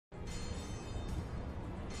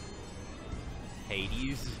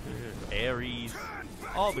Hades, Ares,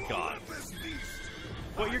 all the gods.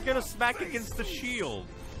 But you're gonna smack against the shield.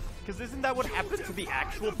 Because isn't that what happened to the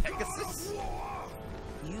actual Pegasus?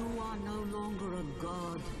 You are no longer a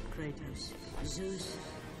god, Kratos. Zeus,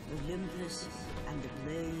 Olympus, and the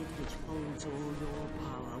blade which holds all your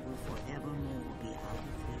power will forevermore be out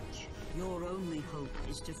of reach. Your only hope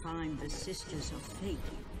is to find the Sisters of Fate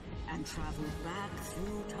and travel back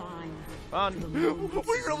through time.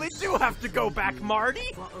 We really do have to go back,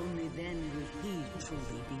 Marty! For only then will he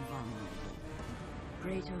truly be vulnerable.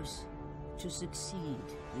 Kratos, to succeed,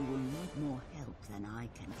 you will need more help than I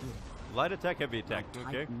can give. Light attack, heavy attack, My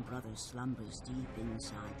okay. Titan brother slumbers deep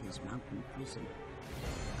inside his mountain prison.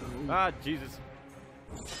 Go. Ah, Jesus.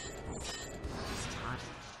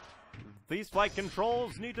 These flight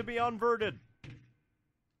controls need to be unverted.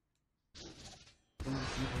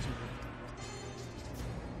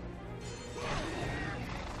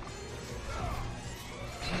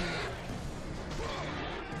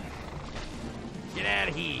 Get out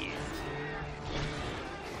of here.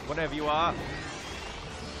 Whatever you are.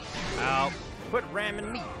 Ow. Quit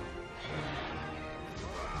ramming me.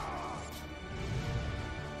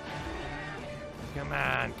 Come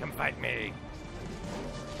on, come fight me.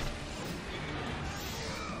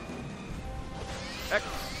 X.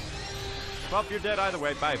 Well, you're dead either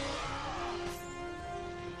way. Bye.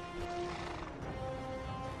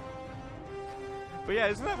 But yeah,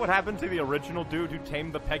 isn't that what happened to the original dude who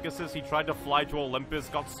tamed the Pegasus? He tried to fly to Olympus,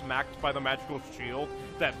 got smacked by the magical shield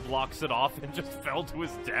that blocks it off, and just fell to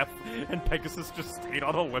his death, and Pegasus just stayed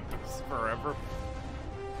on Olympus forever.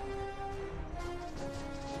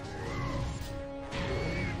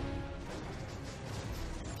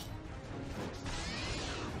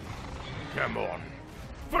 Come on,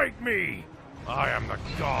 fight me! I am the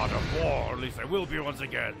god of war, at least I will be once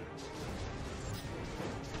again.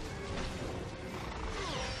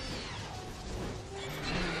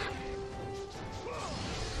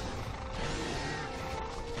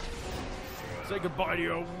 Say goodbye to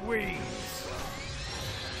your wings.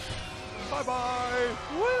 Bye-bye.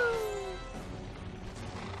 Woo!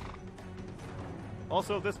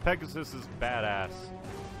 Also, this Pegasus is badass.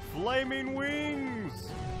 Flaming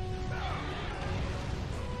wings!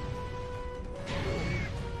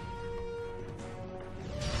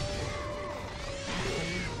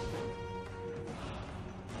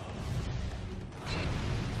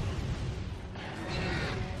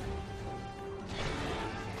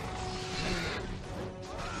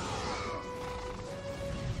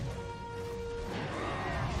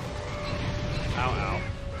 Ow, ow.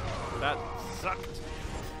 That sucked.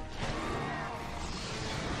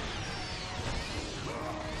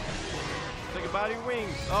 Say goodbye to your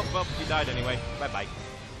wings. Oh, well, he died anyway. Bye-bye.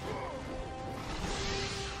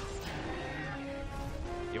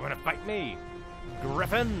 You wanna fight me,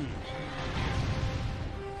 Griffin?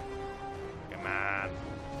 Come on.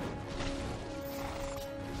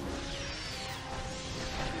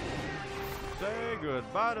 Say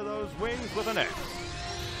goodbye to those wings with an X.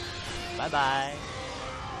 Bye-bye.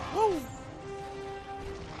 Woo!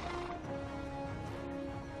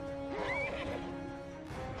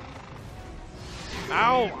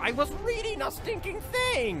 Ow! I was reading a stinking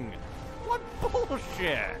thing! What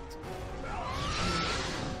bullshit!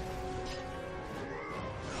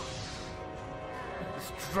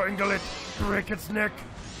 Strangle it! Break its neck!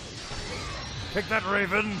 Take that,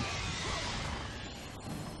 Raven!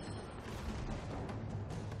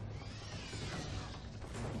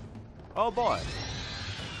 Oh boy.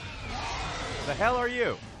 The hell are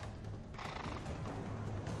you?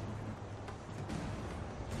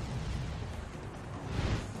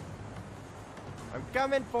 I'm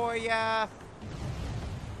coming for ya.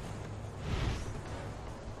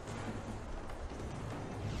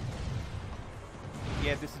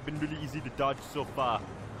 Yeah, this has been really easy to dodge so far.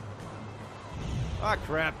 Ah,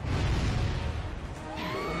 crap.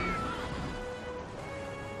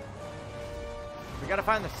 We gotta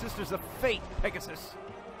find the Sisters of Fate, Pegasus.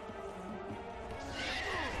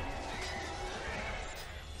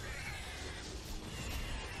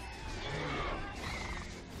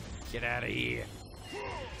 Get out of here.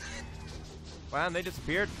 Wow, and they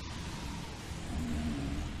disappeared.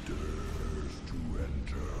 Who dares to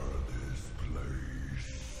enter this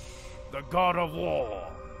place? The God of War.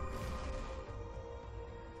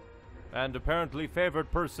 And apparently favored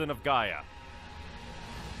person of Gaia.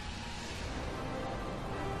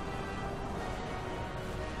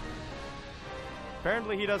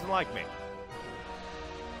 Apparently he doesn't like me.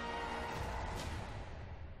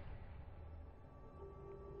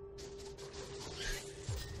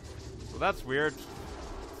 Well, that's weird.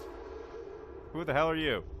 Who the hell are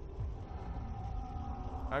you?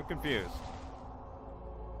 I'm confused.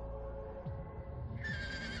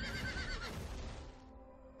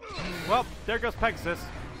 Well, there goes Pegasus.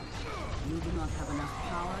 You do not have enough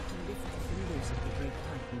power to lift the fingers of the great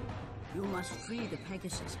Titan. You must free the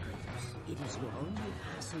Pegasus, Kratos. It is your only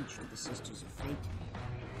passage to the Sisters of Fate.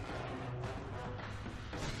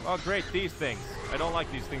 Oh, great, these things. I don't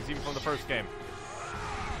like these things, even from the first game.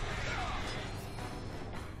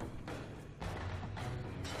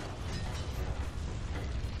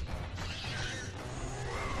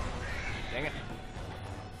 Dang it.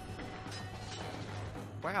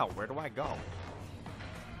 Wow, where do I go?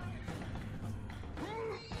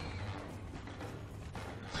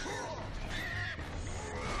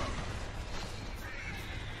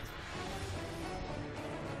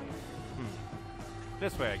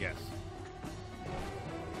 This way, I guess.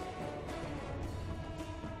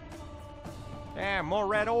 Yeah, more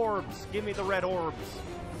red orbs. Give me the red orbs.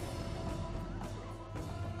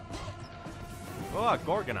 Oh,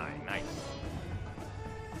 Gorgonite. Nice.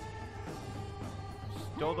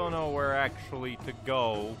 Still don't know where actually to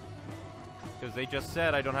go. Because they just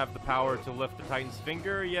said I don't have the power to lift the Titan's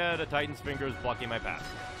finger, yet a Titan's finger is blocking my path.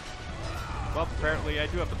 Well, apparently I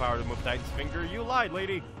do have the power to move Titan's finger. You lied,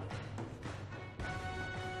 lady.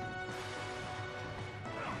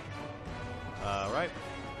 Alright.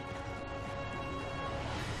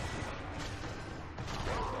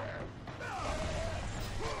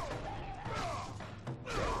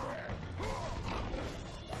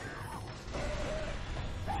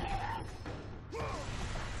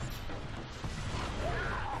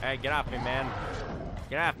 Hey, get off me, man.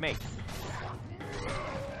 Get off me.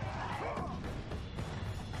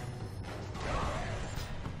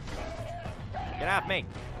 Get off me.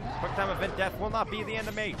 Quick time event death will not be the end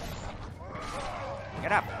of me.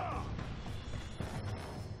 Get up!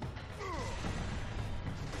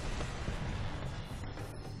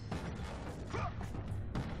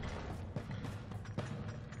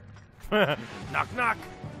 Knock, knock!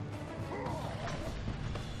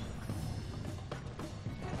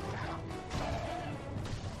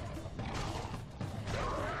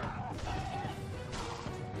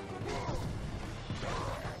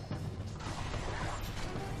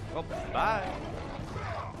 Oh, bye!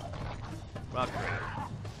 Rock.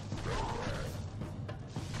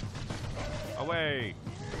 Away!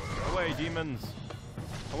 Away, demons!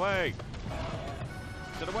 Away!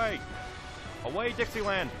 Sit away! Away,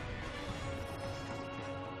 Dixieland!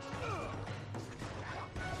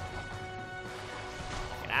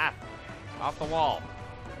 Get off! Off the wall!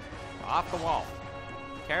 Off the wall!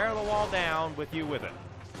 Tear the wall down with you with it.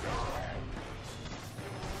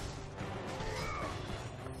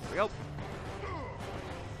 Here we go!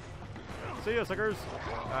 See ya, suckers!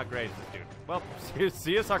 Ah, great, this dude. Well,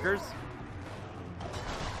 see ya, suckers!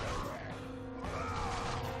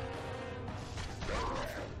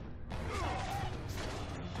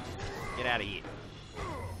 Get out of here.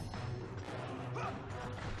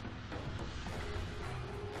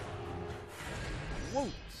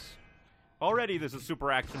 Whoops! Already this is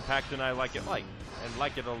super action-packed and I like it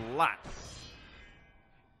a lot.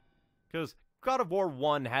 Because God of War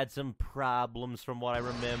 1 had some problems from what I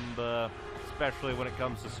remember, especially when it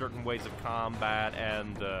comes to certain ways of combat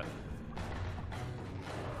and,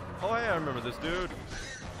 Oh yeah, I remember this dude.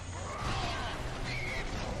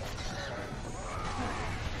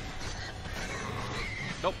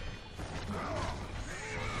 Nope.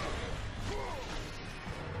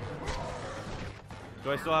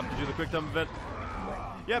 Do I still have to do the quick time event?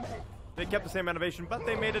 Yep. They kept the same animation, but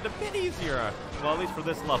they made it a bit easier. Well, at least for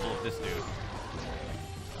this level of this dude.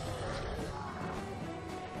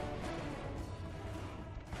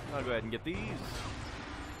 I'll go ahead and get these.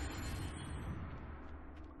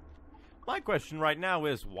 My question right now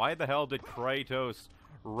is, why the hell did Kratos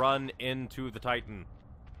run into the Titan?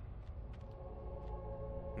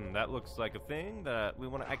 That looks like a thing that we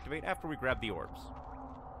want to activate after we grab the orbs.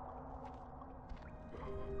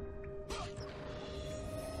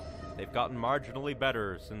 They've gotten marginally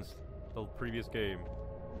better since the previous game.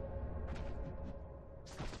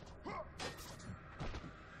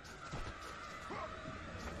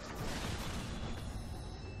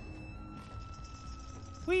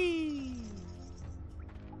 Whee!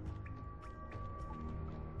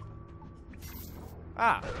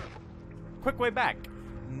 Ah! Quick way back.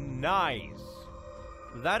 Nice.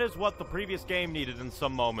 That is what the previous game needed in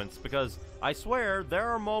some moments, because I swear there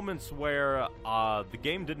are moments where the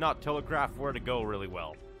game did not telegraph where to go really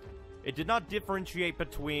well. It did not differentiate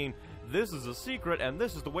between this is a secret and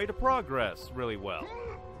this is the way to progress really well.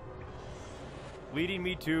 Leading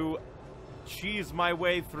me to cheese my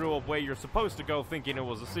way through a way you're supposed to go thinking it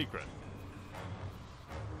was a secret.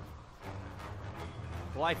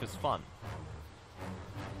 life is fun.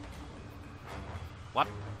 What?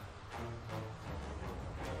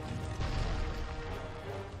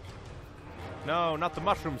 No, not the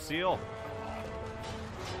mushroom seal.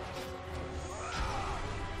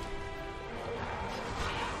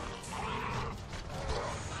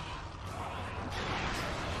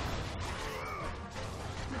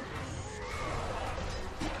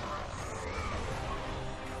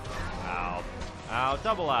 Ow. Ow,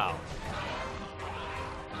 double ow.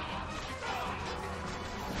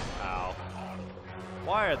 Ow.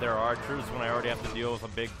 Why are there archers when I already have to deal with a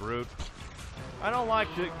big brute? I don't like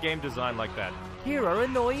game design like that. Here are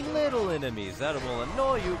annoying little enemies that will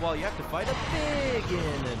annoy you while you have to fight a big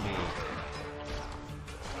enemy.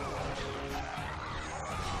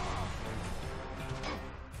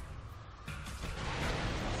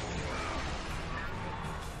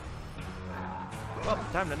 Well,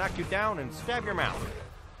 time to knock you down and stab your mouth.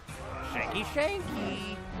 Shanky,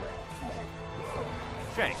 shanky.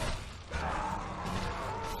 Shank.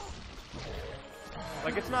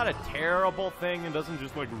 Like, it's not a terrible thing and doesn't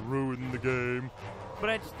just, like, ruin the game. But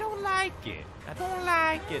I just don't like it. I don't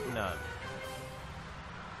like it none.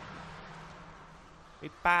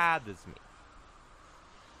 It bothers me.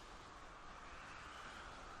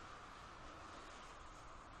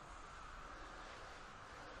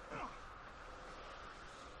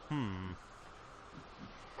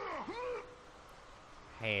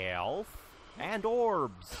 Health and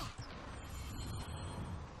orbs.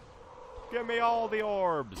 Give me all the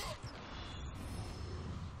orbs.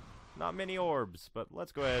 Not many orbs, but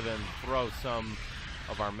let's go ahead and throw some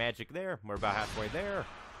of our magic there. We're about halfway there.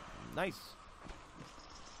 Nice.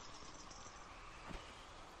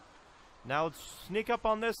 Now let's sneak up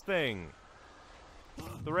on this thing.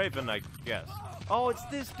 The Raven, I guess. Oh, it's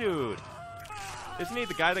this dude. Isn't he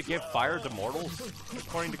the guy that gave fire to mortals,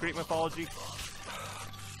 according to Greek mythology?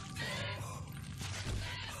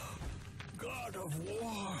 God of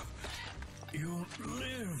war, you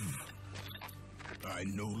live. I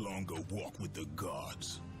no longer walk with the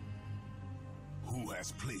gods. Who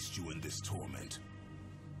has placed you in this torment?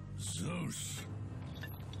 Zeus.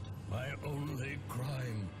 My only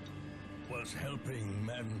crime was helping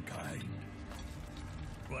mankind.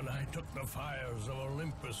 When I took the fires of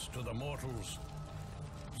Olympus to the mortals,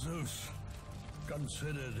 Zeus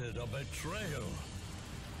considered it a betrayal.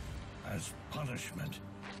 As punishment,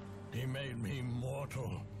 he made me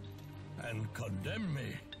mortal and condemned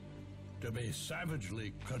me to be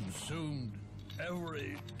savagely consumed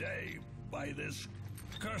every day by this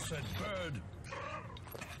cursed bird.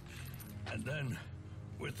 And then,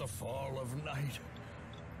 with the fall of night,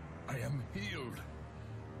 I am healed.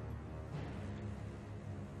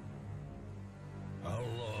 How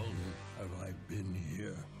long have I been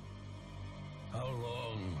here? How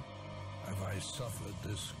long have I suffered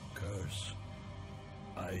this curse?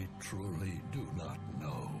 I truly do not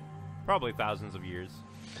know. Probably thousands of years.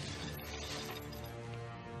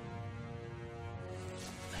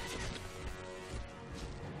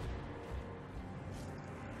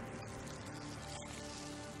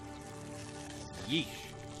 Yeesh.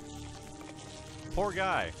 Poor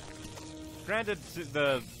guy. Granted,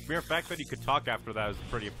 the mere fact that he could talk after that was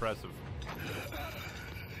pretty impressive.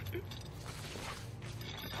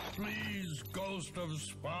 Please, Ghost of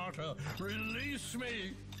Sparta, release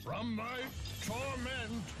me from my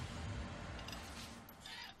torment.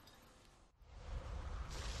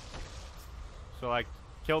 So, like,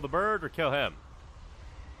 kill the bird or kill him?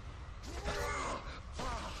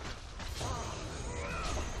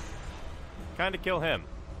 Kinda kill him.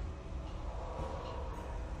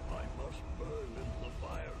 I must burn in the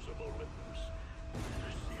fires of Olympus. It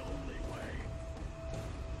is the only way.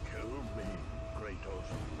 Kill me, Kratos.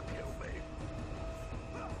 Kill me.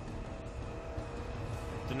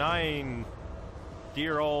 Denying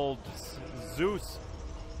dear old Zeus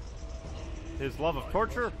his love of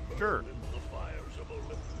torture? Sure. In the fires of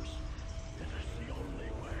Olympus. It is the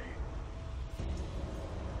only way.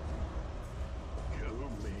 Kill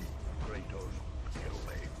me, Kratos. Kill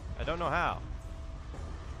me. I don't know how.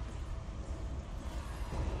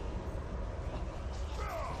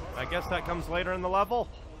 I guess that comes later in the level?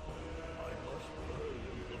 I must burn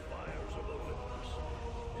in the fires of Olympus.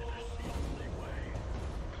 It is the only way.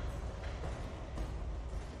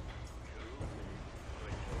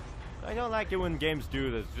 I don't like it when games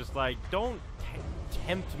do this. Just like, don't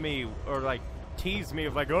tempt me or like tease me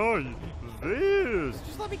of like, oh, this.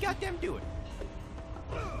 Just let me goddamn do it.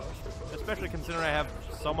 Especially considering I have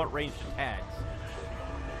somewhat ranged attacks.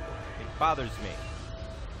 It bothers me.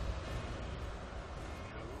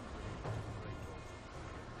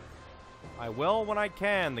 I will when I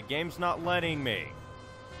can. The game's not letting me.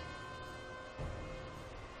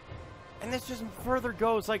 And this just further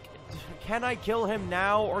goes, like, can I kill him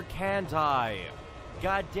now or can't I?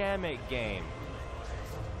 God damn it, game.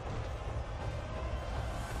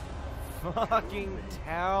 Fucking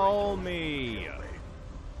tell me.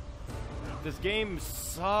 This game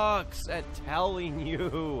sucks at telling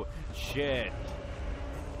you shit.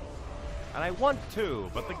 And I want to,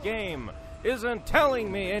 but the game isn't telling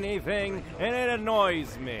me anything, and it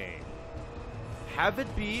annoys me. Have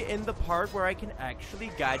it be in the part where I can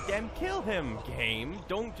actually goddamn kill him, game.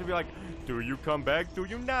 Don't be like, do you come back, do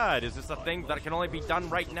you not? Is this a thing that can only be done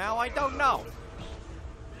right now? I don't know.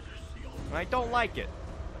 And I don't like it.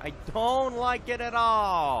 I don't like it at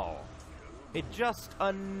all. It just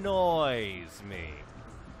annoys me.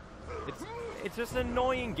 It's just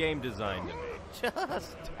annoying game design to me.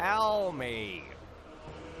 Just tell me.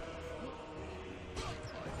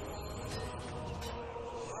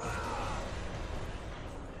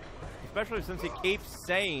 Especially since he keeps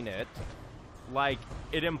saying it, like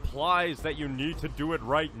it implies that you need to do it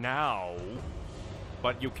right now.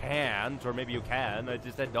 But you can't, or maybe you can. It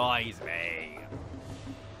just annoys me.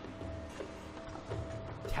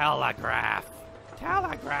 Telegraph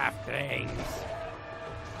things.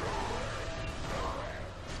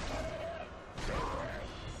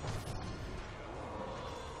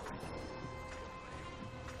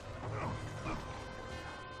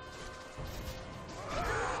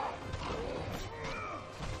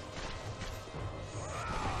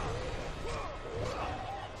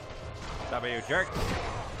 Stop it, you jerk.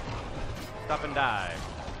 Stop and die.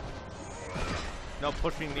 No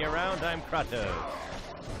pushing me around, I'm Kratos.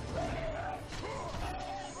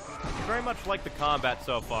 Very much like the combat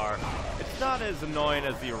so far. It's not as annoying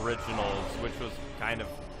as the originals, which was kind of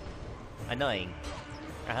annoying.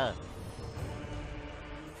 Once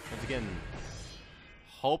again,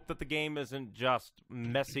 hope that the game isn't just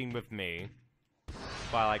messing with me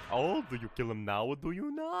by like, oh, do you kill him now or do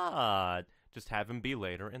you not? Just have him be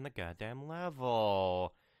later in the goddamn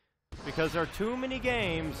level. Because there are too many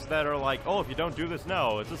games that are like, oh, if you don't do this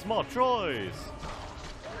now, it's a small choice.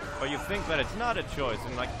 Or you think that it's not a choice,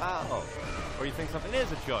 and like, oh. Or you think something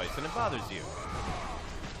is a choice, and it bothers you.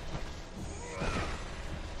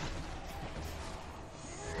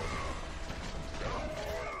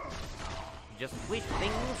 Just wish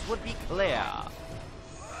things would be clear.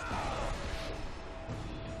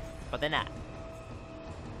 But they're not.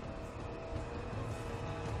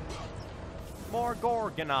 More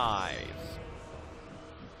Gorgon eyes.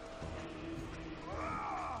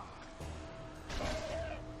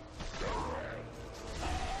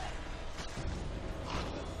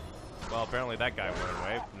 Well, apparently that guy went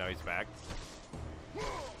away. No, he's back.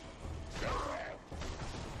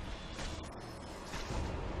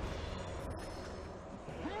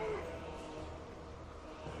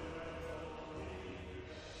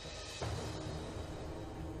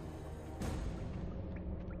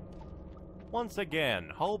 Once again,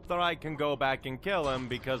 hope that I can go back and kill him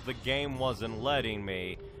because the game wasn't letting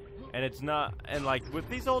me. And it's not, and like, with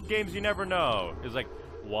these old games, you never know. It's like,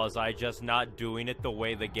 was I just not doing it the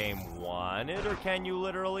way the game wanted, or can you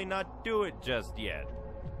literally not do it just yet?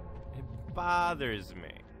 It bothers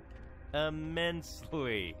me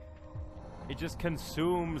immensely. It just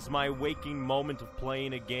consumes my waking moment of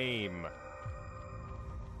playing a game.